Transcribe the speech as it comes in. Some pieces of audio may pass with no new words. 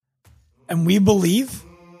And we believe,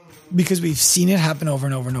 because we've seen it happen over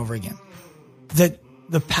and over and over again, that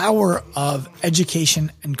the power of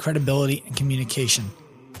education and credibility and communication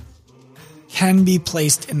can be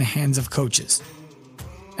placed in the hands of coaches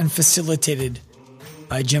and facilitated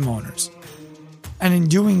by gym owners. And in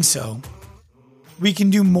doing so, we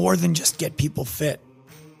can do more than just get people fit.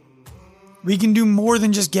 We can do more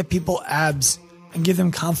than just get people abs and give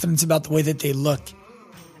them confidence about the way that they look.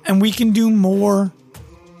 And we can do more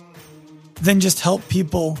than just help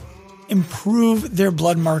people improve their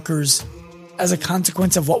blood markers as a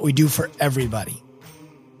consequence of what we do for everybody.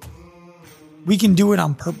 We can do it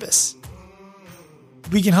on purpose.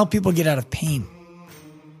 We can help people get out of pain.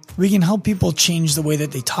 We can help people change the way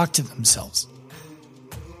that they talk to themselves.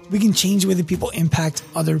 We can change the way that people impact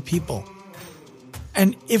other people.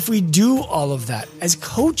 And if we do all of that as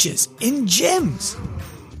coaches in gyms,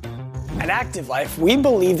 at Active Life, we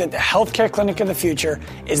believe that the healthcare clinic of the future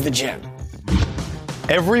is the gym.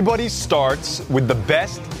 Everybody starts with the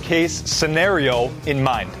best case scenario in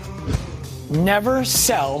mind. Never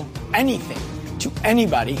sell anything to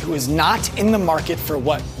anybody who is not in the market for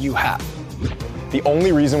what you have. The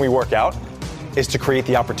only reason we work out is to create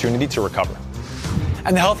the opportunity to recover.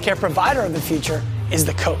 And the healthcare provider of the future is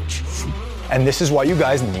the coach. And this is why you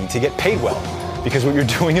guys need to get paid well, because what you're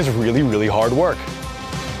doing is really, really hard work.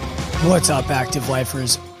 What's up, Active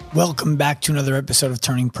Lifers? Welcome back to another episode of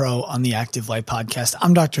Turning Pro on the Active Life Podcast.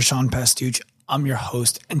 I'm Dr. Sean Pastuch. I'm your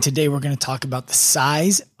host. And today we're going to talk about the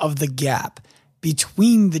size of the gap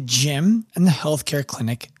between the gym and the healthcare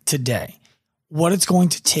clinic today, what it's going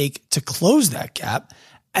to take to close that gap,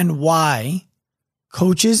 and why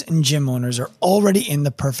coaches and gym owners are already in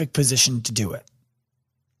the perfect position to do it.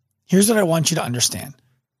 Here's what I want you to understand.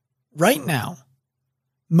 Right now,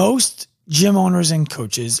 most gym owners and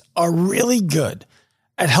coaches are really good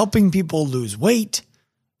at helping people lose weight,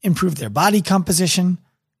 improve their body composition,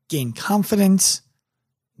 gain confidence,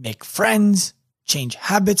 make friends, change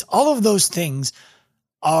habits. All of those things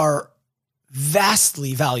are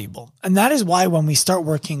vastly valuable. And that is why when we start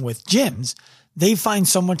working with gyms, they find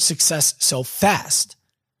so much success so fast,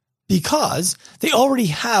 because they already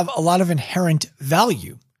have a lot of inherent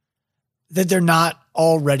value that they're not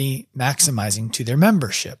already maximizing to their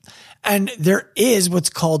membership. And there is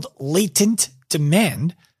what's called latent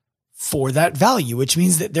demand for that value, which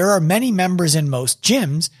means that there are many members in most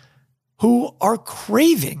gyms who are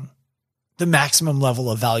craving the maximum level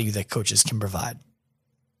of value that coaches can provide,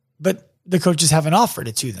 but the coaches haven't offered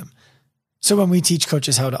it to them. So when we teach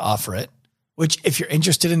coaches how to offer it, which if you're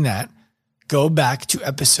interested in that, go back to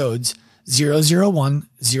episodes 001,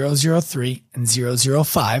 003, and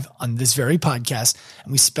 005 on this very podcast,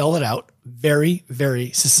 and we spell it out very,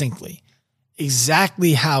 very succinctly,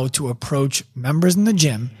 exactly how to approach members in the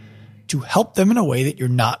gym to help them in a way that you're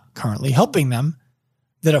not currently helping them,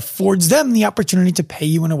 that affords them the opportunity to pay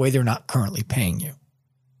you in a way they're not currently paying you.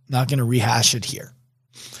 Not going to rehash it here.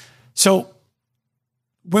 So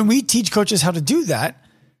when we teach coaches how to do that,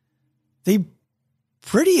 they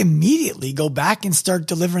pretty immediately go back and start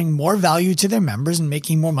delivering more value to their members and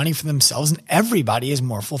making more money for themselves, and everybody is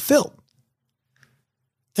more fulfilled.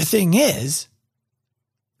 The thing is,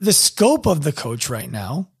 the scope of the coach right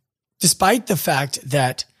now, despite the fact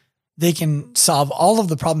that they can solve all of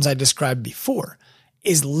the problems I described before,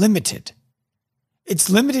 is limited. It's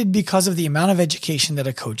limited because of the amount of education that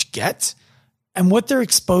a coach gets and what they're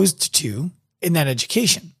exposed to in that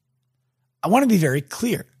education. I want to be very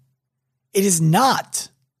clear. It is not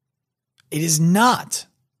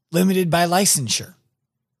limited by licensure.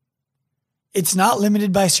 It's not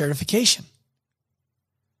limited by certification.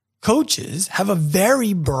 Coaches have a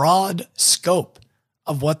very broad scope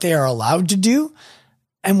of what they are allowed to do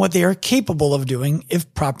and what they are capable of doing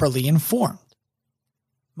if properly informed.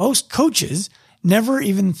 Most coaches never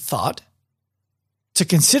even thought to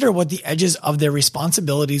consider what the edges of their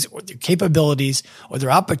responsibilities or their capabilities or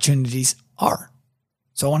their opportunities are.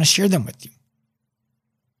 So I want to share them with you.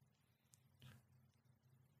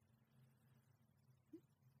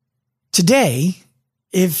 Today,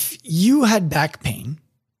 if you had back pain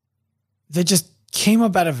that just came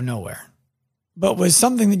up out of nowhere, but was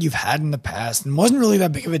something that you've had in the past and wasn't really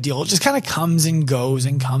that big of a deal, it just kind of comes and goes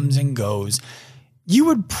and comes and goes, you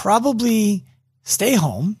would probably stay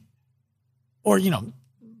home or,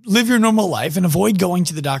 live your normal life and avoid going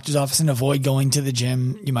to the doctor's office and avoid going to the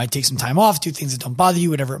gym. You might take some time off, do things that don't bother you,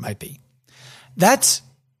 whatever it might be. That's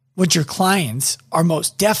what your clients are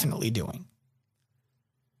most definitely doing.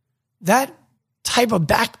 That type of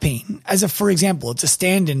back pain, for example, it's a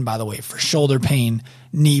stand-in, by the way, for shoulder pain,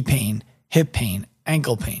 knee pain, hip pain,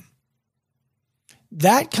 ankle pain.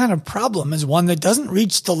 that kind of problem is one that doesn't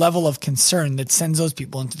reach the level of concern that sends those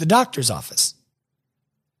people into the doctor's office.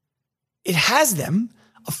 It has them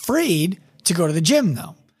afraid to go to the gym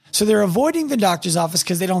though. So they're avoiding the doctor's office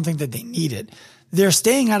because they don't think that they need it. They're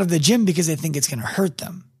staying out of the gym because they think it's going to hurt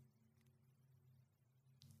them.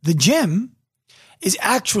 The gym is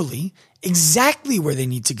actually exactly where they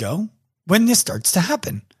need to go when this starts to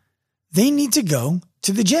happen. They need to go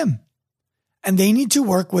to the gym. And they need to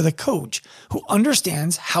work with a coach who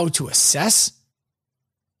understands how to assess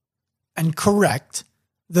and correct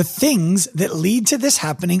the things that lead to this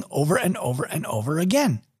happening over and over and over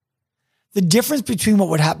again. The difference between what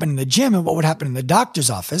would happen in the gym and what would happen in the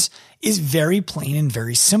doctor's office is very plain and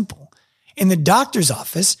very simple. In the doctor's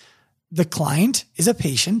office, the client is a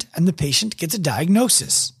patient and the patient gets a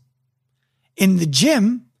diagnosis. In the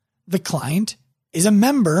gym, the client is a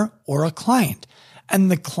member or a client,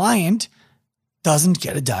 and the client doesn't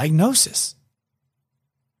get a diagnosis.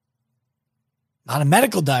 Not a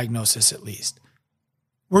medical diagnosis, at least.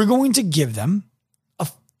 We're going to give them a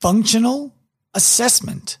functional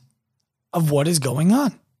assessment of what is going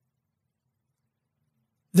on.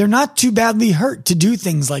 They're not too badly hurt to do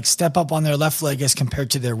things like step up on their left leg as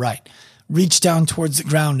compared to their right, reach down towards the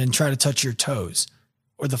ground and try to touch your toes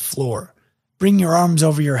or the floor, bring your arms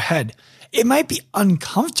over your head. It might be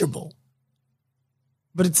uncomfortable,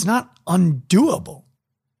 but it's not undoable.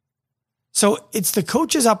 So it's the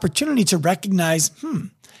coach's opportunity to recognize,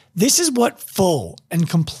 this is what full and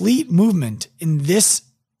complete movement in this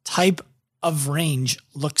type of range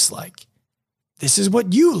looks like. This is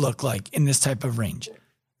what you look like in this type of range.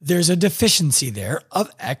 There's a deficiency there of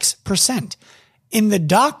X percent. In the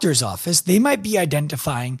doctor's office, they might be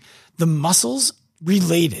identifying the muscles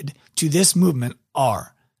related to this movement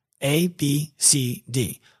are A, B, C,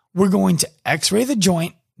 D. We're going to X-ray the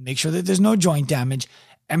joint, make sure that there's no joint damage,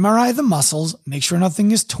 MRI the muscles, make sure nothing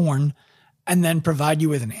is torn, and then provide you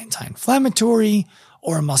with an anti-inflammatory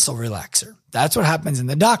or a muscle relaxer. That's what happens in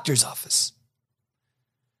the doctor's office.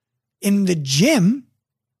 In the gym,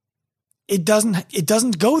 it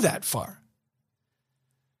doesn't go that far.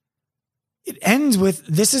 It ends with,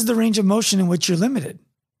 this is the range of motion in which you're limited.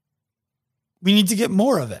 We need to get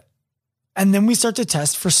more of it. And then we start to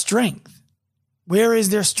test for strength. Where is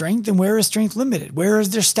their strength and where is strength limited? Where is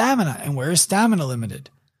their stamina and where is stamina limited?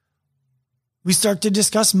 We start to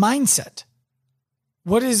discuss mindset.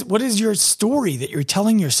 What is your story that you're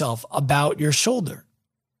telling yourself about your shoulder?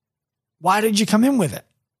 Why did you come in with it?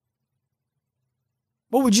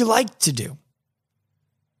 What would you like to do?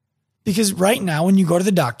 Because right now, when you go to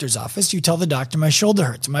the doctor's office, you tell the doctor, my shoulder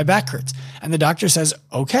hurts, my back hurts. And the doctor says,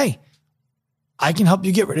 okay, I can help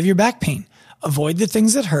you get rid of your back pain. Avoid the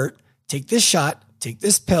things that hurt. Take this shot, take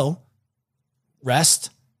this pill, rest,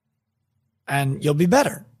 and you'll be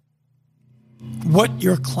better. What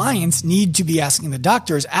your clients need to be asking the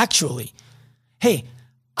doctor is actually, hey,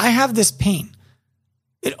 I have this pain.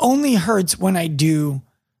 It only hurts when I do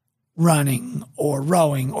running or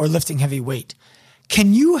rowing or lifting heavy weight.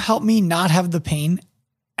 Can you help me not have the pain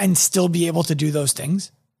and still be able to do those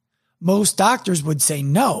things? Most doctors would say,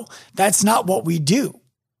 no, that's not what we do.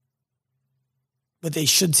 What they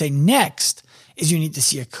should say next is you need to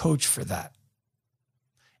see a coach for that.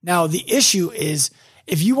 Now, the issue is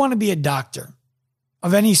if you want to be a doctor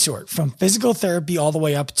of any sort, from physical therapy all the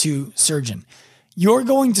way up to surgeon, you're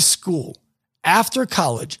going to school after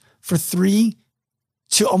college for 3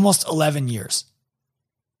 to almost 11 years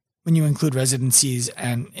when you include residencies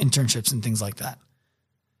and internships and things like that.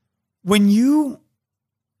 When you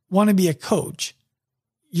want to be a coach,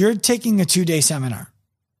 you're taking a 2-day seminar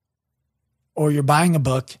or you're buying a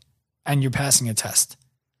book and you're passing a test.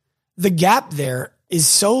 The gap there is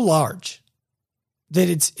so large that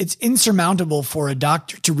it's insurmountable for a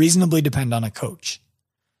doctor to reasonably depend on a coach.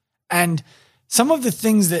 And some of the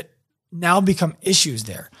things that now become issues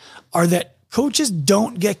there are that coaches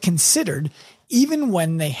don't get considered even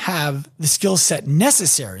when they have the skill set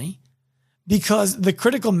necessary, because the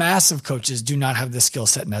critical mass of coaches do not have the skill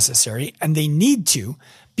set necessary, and they need to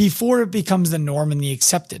before it becomes the norm and the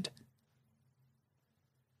accepted.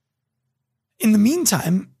 In the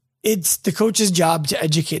meantime, it's the coach's job to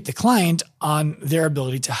educate the client on their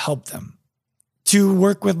ability to help them, to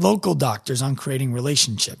work with local doctors on creating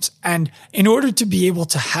relationships. And in order to be able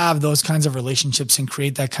to have those kinds of relationships and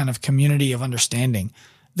create that kind of community of understanding,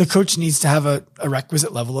 the coach needs to have a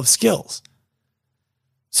requisite level of skills.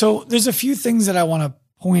 So there's a few things that I want to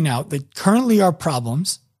point out that currently are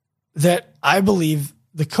problems that I believe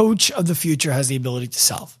the coach of the future has the ability to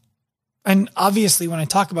solve. And obviously, when I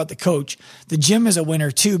talk about the coach, the gym is a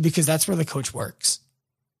winner too, because that's where the coach works.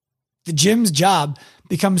 The gym's job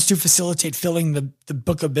becomes to facilitate filling the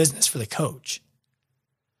book of business for the coach.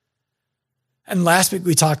 And last week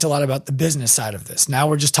we talked a lot about the business side of this. Now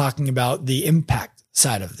we're just talking about the impact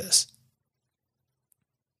side of this.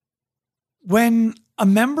 When a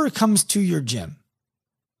member comes to your gym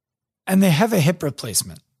and they have a hip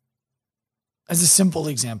replacement, as a simple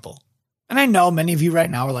example, and I know many of you right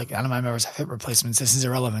now are like, none of my members have hip replacements. This is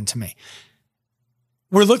irrelevant to me.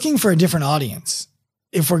 We're looking for a different audience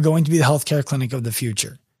if we're going to be the healthcare clinic of the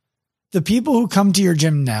future. The people who come to your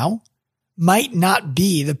gym now might not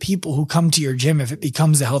be the people who come to your gym if it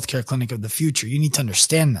becomes the healthcare clinic of the future. You need to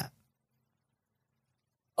understand that.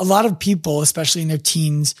 A lot of people, especially in their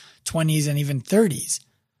teens, 20s, and even 30s,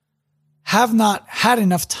 have not had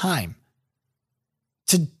enough time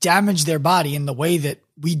to damage their body in the way that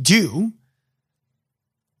we do,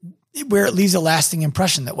 where it leaves a lasting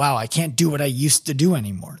impression that, wow, I can't do what I used to do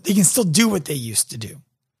anymore. They can still do what they used to do.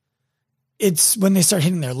 It's when they start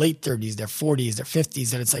hitting their late 30s, their 40s, their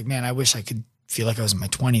 50s, that it's like, man, I wish I could feel like I was in my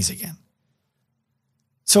 20s again.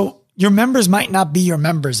 So your members might not be your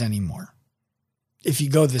members anymore if you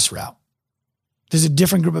go this route. There's a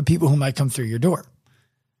different group of people who might come through your door.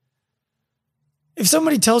 If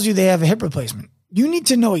somebody tells you they have a hip replacement, you need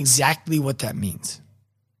to know exactly what that means.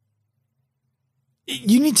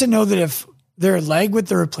 You need to know that if their leg with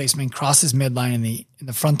the replacement crosses midline in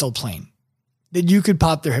the frontal plane, that you could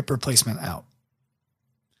pop their hip replacement out.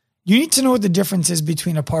 You need to know what the difference is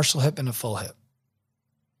between a partial hip and a full hip.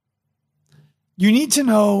 You need to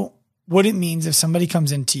know what it means if somebody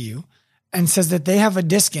comes into you and says that they have a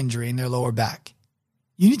disc injury in their lower back.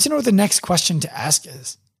 You need to know what the next question to ask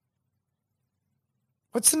is.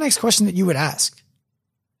 What's the next question that you would ask?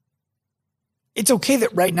 It's okay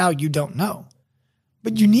that right now you don't know,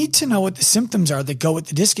 but you need to know what the symptoms are that go with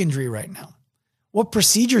the disc injury right now. What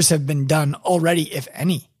procedures have been done already, if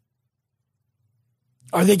any?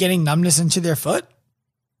 Are they getting numbness into their foot?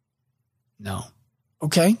 No.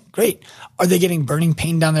 Okay, great. Are they getting burning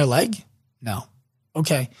pain down their leg? No.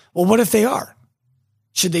 Okay. Well, what if they are?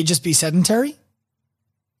 Should they just be sedentary?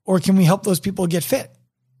 Or can we help those people get fit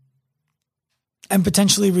and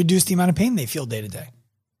potentially reduce the amount of pain they feel day to day?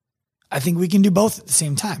 I think we can do both at the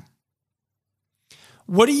same time.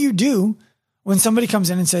 What do you do when somebody comes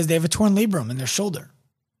in and says they have a torn labrum in their shoulder?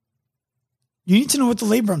 You need to know what the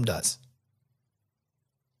labrum does.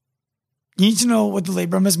 You need to know what the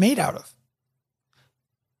labrum is made out of.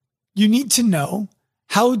 You need to know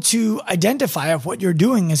how to identify if what you're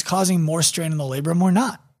doing is causing more strain on the labrum or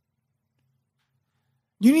not.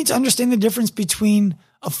 You need to understand the difference between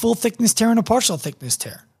a full thickness tear and a partial thickness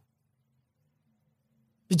tear,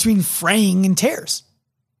 between fraying and tears.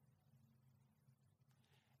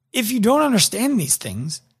 If you don't understand these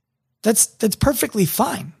things, that's perfectly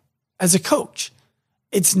fine as a coach.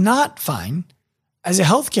 It's not fine as a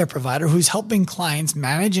healthcare provider who's helping clients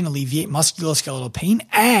manage and alleviate musculoskeletal pain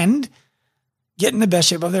and get in the best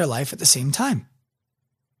shape of their life at the same time.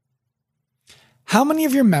 How many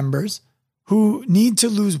of your members who need to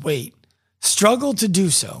lose weight struggle to do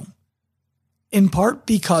so in part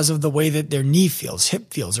because of the way that their knee feels,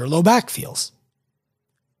 hip feels, or low back feels?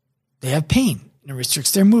 They have pain. It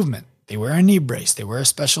restricts their movement. They wear a knee brace. They wear a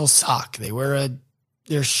special sock. They wear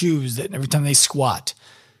their shoes that every time they squat,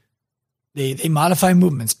 they modify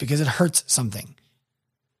movements because it hurts something.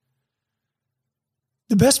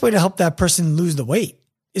 The best way to help that person lose the weight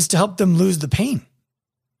is to help them lose the pain,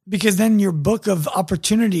 because then your book of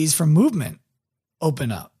opportunities for movement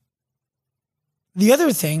open up. The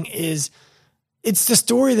other thing is it's the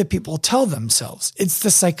story that people tell themselves. It's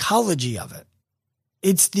the psychology of it.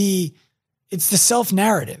 It's the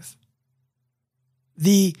self-narrative.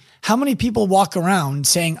 How many people walk around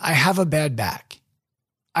saying, I have a bad back.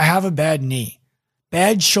 I have a bad knee.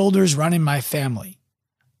 Bad shoulders run in my family.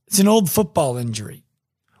 It's an old football injury.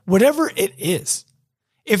 Whatever it is,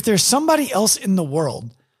 if there's somebody else in the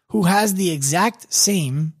world who has the exact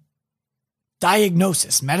same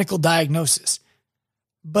diagnosis, medical diagnosis,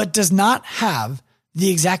 but does not have the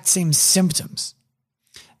exact same symptoms,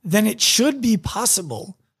 then it should be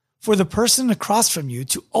possible for the person across from you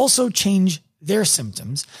to also change their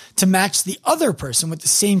symptoms to match the other person with the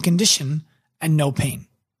same condition and no pain.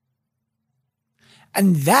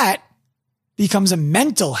 And that becomes a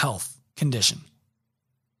mental health condition.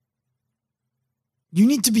 You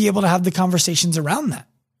need to be able to have the conversations around that.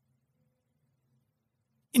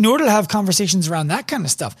 In order to have conversations around that kind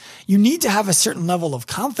of stuff, you need to have a certain level of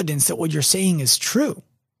confidence that what you're saying is true.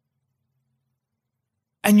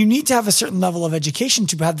 And you need to have a certain level of education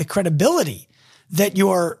to have the credibility that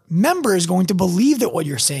your member is going to believe that what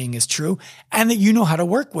you're saying is true and that you know how to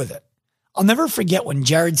work with it. I'll never forget when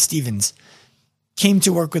Jared Stevens came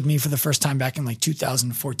to work with me for the first time back in like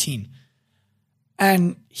 2014.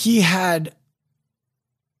 And he had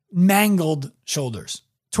mangled shoulders,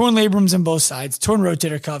 torn labrums on both sides, torn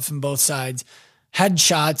rotator cuffs on both sides, had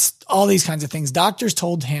shots, all these kinds of things. Doctors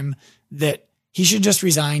told him that he should just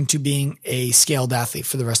resign to being a scaled athlete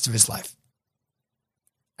for the rest of his life.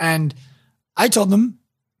 And I told him,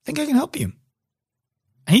 I think I can help you.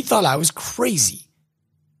 And he thought I was crazy.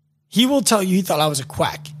 He will tell you he thought I was a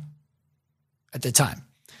quack at the time.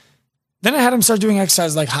 Then I had him start doing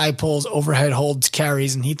exercises like high pulls, overhead holds,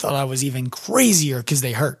 carries, and he thought I was even crazier because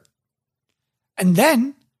they hurt. And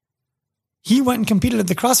then he went and competed at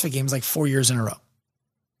the CrossFit Games like 4 years in a row.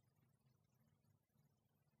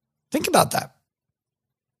 Think about that.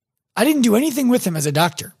 I didn't do anything with him as a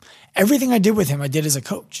doctor. Everything I did with him, I did as a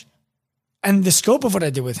coach. And the scope of what I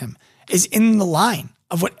did with him is in the line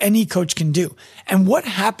of what any coach can do. And what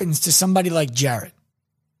happens to somebody like Jared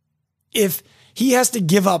if he has to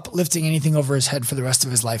give up lifting anything over his head for the rest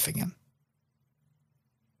of his life again?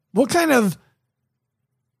 What kind of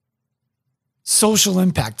social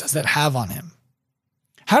impact does that have on him?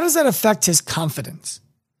 How does that affect his confidence?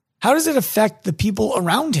 How does it affect the people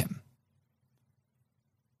around him?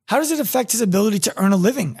 How does it affect his ability to earn a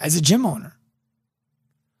living as a gym owner?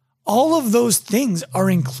 All of those things are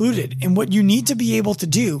included in what you need to be able to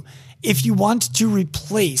do if you want to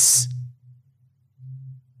replace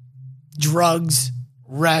drugs,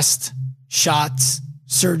 rest, shots,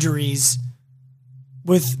 surgeries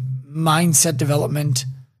with mindset development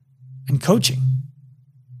and coaching.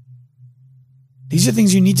 These are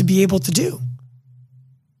things you need to be able to do.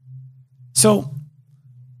 So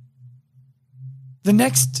the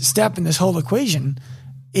next step in this whole equation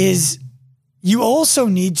is you also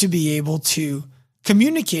need to be able to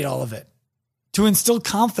communicate all of it to instill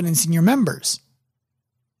confidence in your members.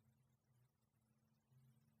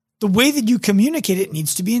 The way that you communicate it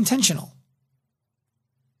needs to be intentional.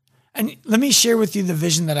 And let me share with you the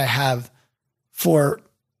vision that I have for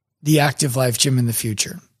the Active Life Gym in the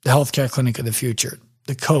future, the healthcare clinic of the future,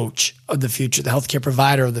 the coach of the future, the healthcare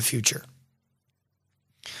provider of the future.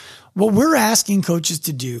 What we're asking coaches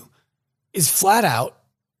to do is flat out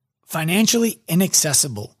financially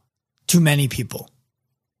inaccessible to many people.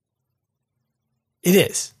 It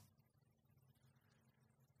is.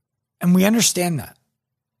 And we understand that.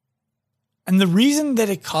 And the reason that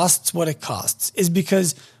it costs what it costs is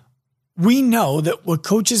because we know that what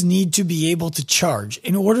coaches need to be able to charge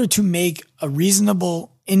in order to make a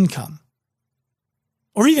reasonable income,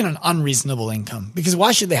 or even an unreasonable income, because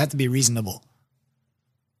why should they have to be reasonable?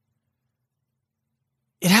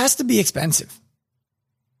 It has to be expensive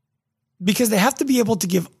because they have to be able to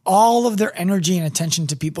give all of their energy and attention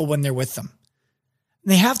to people when they're with them.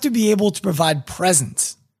 They have to be able to provide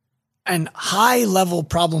presence and high level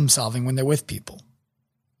problem solving when they're with people.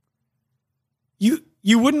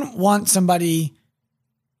 You wouldn't want somebody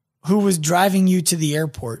who was driving you to the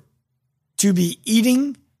airport to be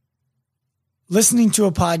eating, listening to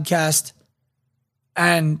a podcast,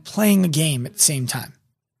 and playing a game at the same time.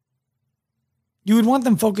 You would want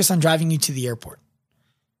them focused on driving you to the airport.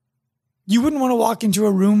 You wouldn't want to walk into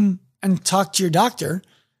a room and talk to your doctor,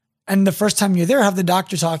 and the first time you're there, have the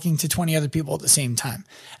doctor talking to 20 other people at the same time.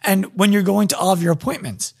 And when you're going to all of your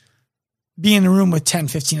appointments, be in a room with 10,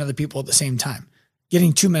 15 other people at the same time,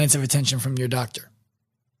 getting 2 minutes of attention from your doctor.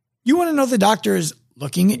 You want to know the doctor is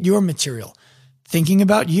looking at your material, thinking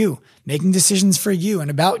about you, making decisions for you and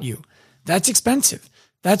about you. That's expensive.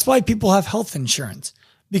 That's why people have health insurance,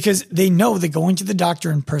 because they know that going to the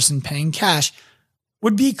doctor in person, paying cash,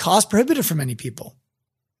 would be cost prohibitive for many people.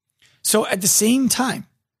 So at the same time,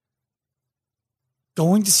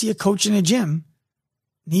 going to see a coach in a gym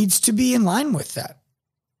needs to be in line with that.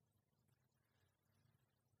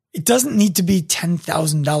 It doesn't need to be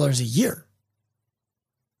 $10,000 a year,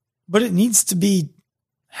 but it needs to be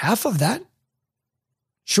half of that.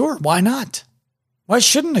 Sure, why not? Why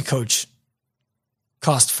shouldn't a coach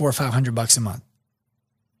cost $400 or $500 a month?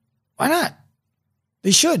 Why not?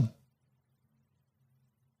 They should.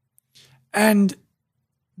 And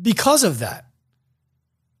because of that,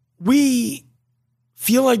 we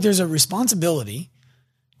feel like there's a responsibility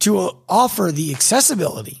to offer the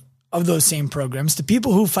accessibility of those same programs to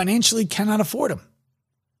people who financially cannot afford them.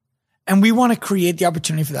 And we want to create the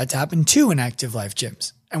opportunity for that to happen too in Active Life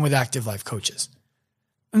gyms and with Active Life coaches.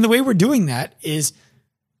 And the way we're doing that is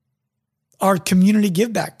our community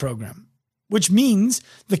give back program, which means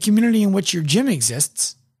the community in which your gym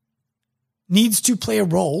exists needs to play a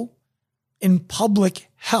role in public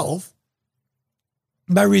health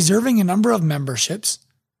by reserving a number of memberships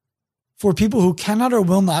for people who cannot or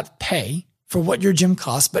will not pay for what your gym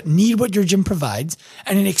costs, but need what your gym provides.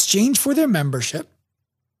 And in exchange for their membership,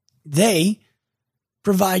 they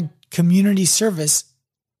provide community service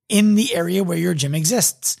in the area where your gym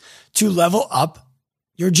exists to level up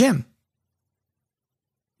your gym,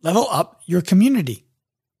 level up your community.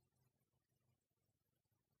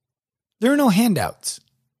 There are no handouts,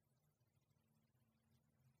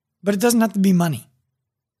 but it doesn't have to be money.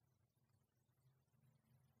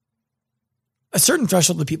 A certain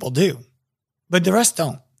threshold of people do, but the rest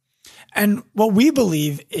don't. And what we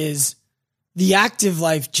believe is the Active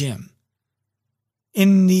Life gym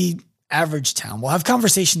in the average town. We'll have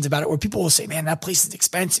conversations about it where people will say, man, that place is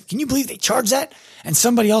expensive. Can you believe they charge that? And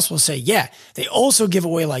somebody else will say, yeah, they also give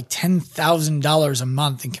away like $10,000 a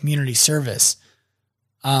month in community service,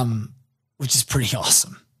 which is pretty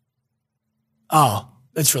awesome. Oh,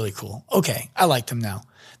 that's really cool. Okay, I like them now.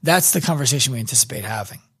 That's the conversation we anticipate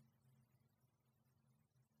having.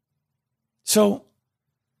 So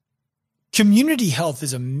community health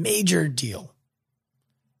is a major deal.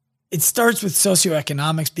 It starts with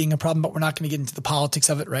socioeconomics being a problem, but we're not going to get into the politics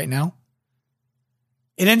of it right now.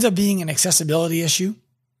 It ends up being an accessibility issue.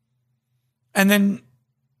 And then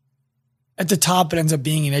at the top, it ends up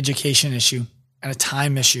being an education issue and a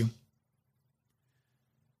time issue.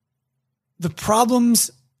 The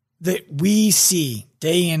problems that we see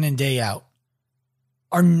day in and day out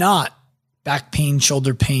are not back pain,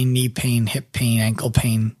 shoulder pain, knee pain, hip pain, ankle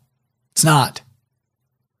pain. It's not.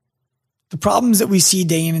 The problems that we see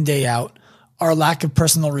day in and day out are a lack of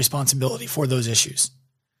personal responsibility for those issues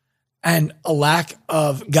and a lack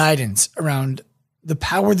of guidance around the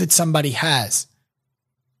power that somebody has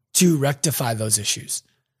to rectify those issues.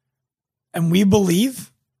 And we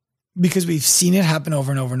believe, because we've seen it happen over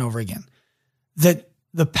and over and over again, that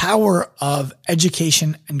the power of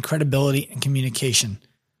education and credibility and communication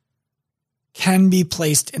can be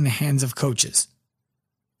placed in the hands of coaches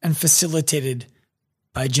and facilitated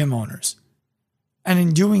by gym owners. And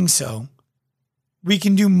in doing so, we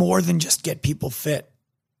can do more than just get people fit.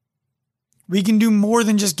 We can do more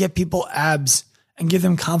than just get people abs and give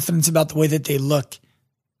them confidence about the way that they look.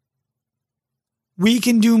 We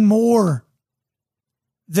can do more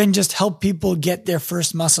than just help people get their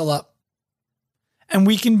first muscle up. And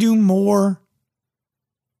we can do more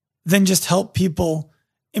than just help people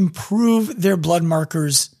improve their blood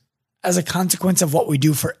markers as a consequence of what we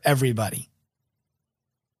do for everybody.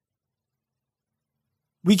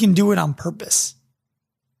 We can do it on purpose.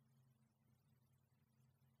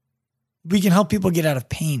 We can help people get out of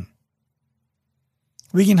pain.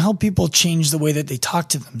 We can help people change the way that they talk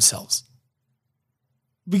to themselves.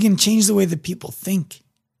 We can change the way that people think.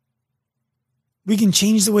 We can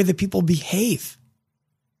change the way that people behave.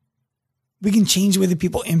 We can change the way that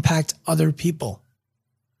people impact other people.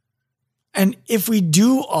 And if we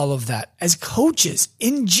do all of that as coaches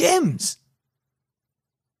in gyms,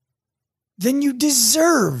 then you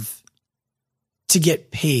deserve to get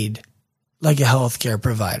paid like a healthcare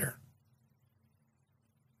provider.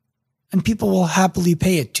 And people will happily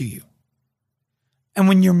pay it to you. And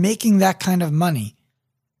when you're making that kind of money,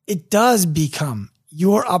 it does become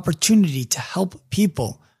your opportunity to help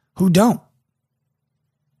people who don't.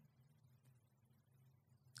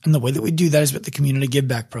 And the way that we do that is with the Community Give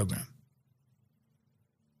Back program.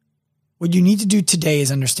 What you need to do today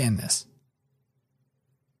is understand this.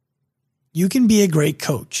 You can be a great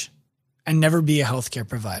coach and never be a healthcare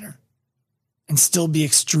provider and still be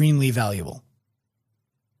extremely valuable.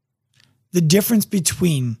 The difference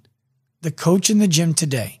between the coach in the gym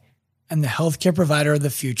today and the healthcare provider of the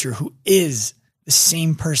future, who is the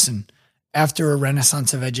same person after a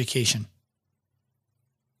renaissance of education,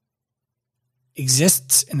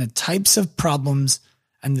 exists in the types of problems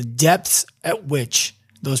and the depths at which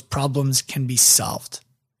those problems can be solved.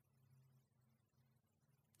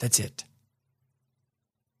 That's it.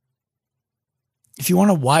 If you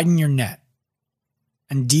want to widen your net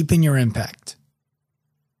and deepen your impact,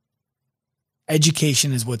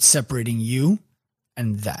 education is what's separating you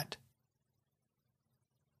and that.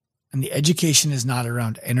 And the education is not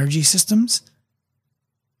around energy systems.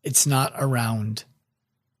 It's not around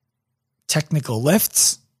technical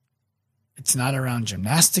lifts. It's not around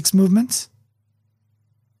gymnastics movements.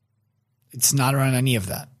 It's not around any of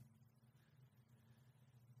that.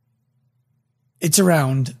 It's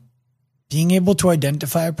around being able to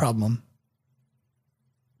identify a problem,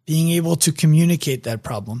 being able to communicate that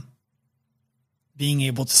problem, being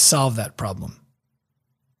able to solve that problem,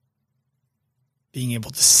 being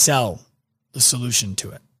able to sell the solution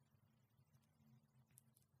to it.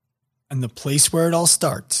 And the place where it all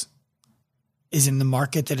starts is in the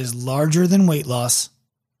market that is larger than weight loss,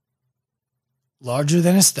 larger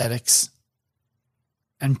than aesthetics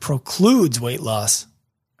and precludes weight loss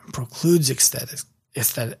and precludes aesthetics.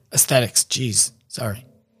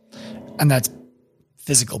 And that's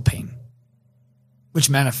physical pain, which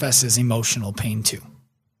manifests as emotional pain too.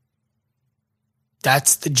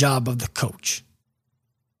 That's the job of the coach.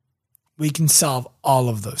 We can solve all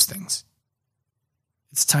of those things.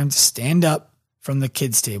 It's time to stand up from the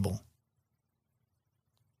kids' table.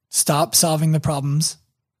 Stop solving the problems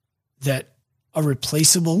that are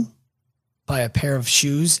replaceable by a pair of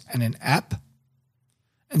shoes and an app,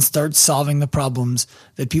 and start solving the problems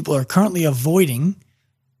that people are currently avoiding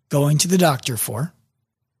going to the doctor for,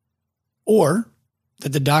 or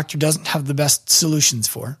that the doctor doesn't have the best solutions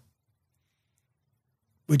for,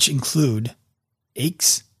 which include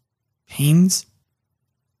aches, pains,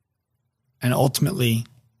 and ultimately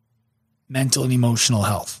mental and emotional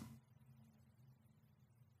health.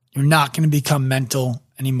 You're not going to become mental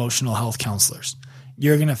and emotional health counselors.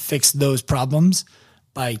 You're going to fix those problems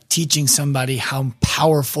by teaching somebody how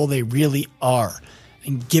powerful they really are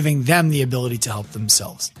and giving them the ability to help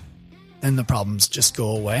themselves. Then the problems just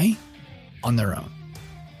go away on their own.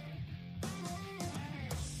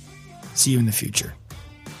 See you in the future.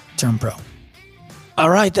 Turn Pro. All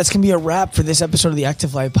right, that's going to be a wrap for this episode of the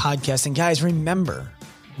Active Life Podcast. And guys, remember,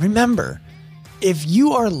 if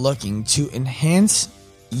you are looking to enhance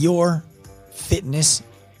your fitness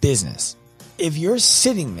business, if you're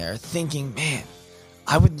sitting there thinking, man,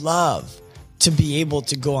 I would love to be able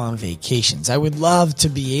to go on vacations. I would love to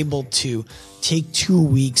be able to take 2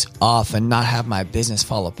 weeks off and not have my business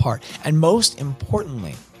fall apart. And most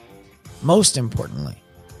importantly,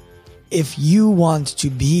 if you want to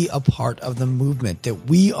be a part of the movement that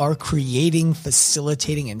we are creating,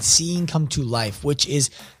 facilitating, and seeing come to life, which is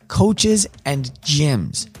coaches and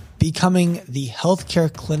gyms becoming the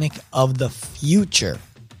healthcare clinic of the future,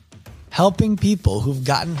 helping people who've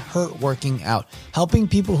gotten hurt working out, helping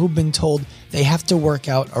people who've been told they have to work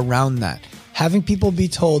out around that, having people be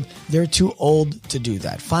told they're too old to do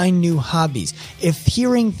that, find new hobbies. If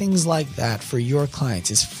hearing things like that for your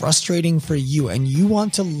clients is frustrating for you and you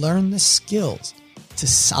want to learn the skills to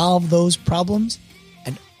solve those problems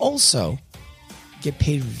and also get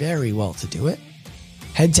paid very well to do it,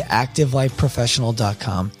 head to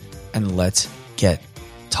activelifeprofessional.com and let's get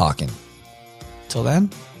talking. Till then,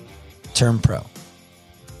 turn pro.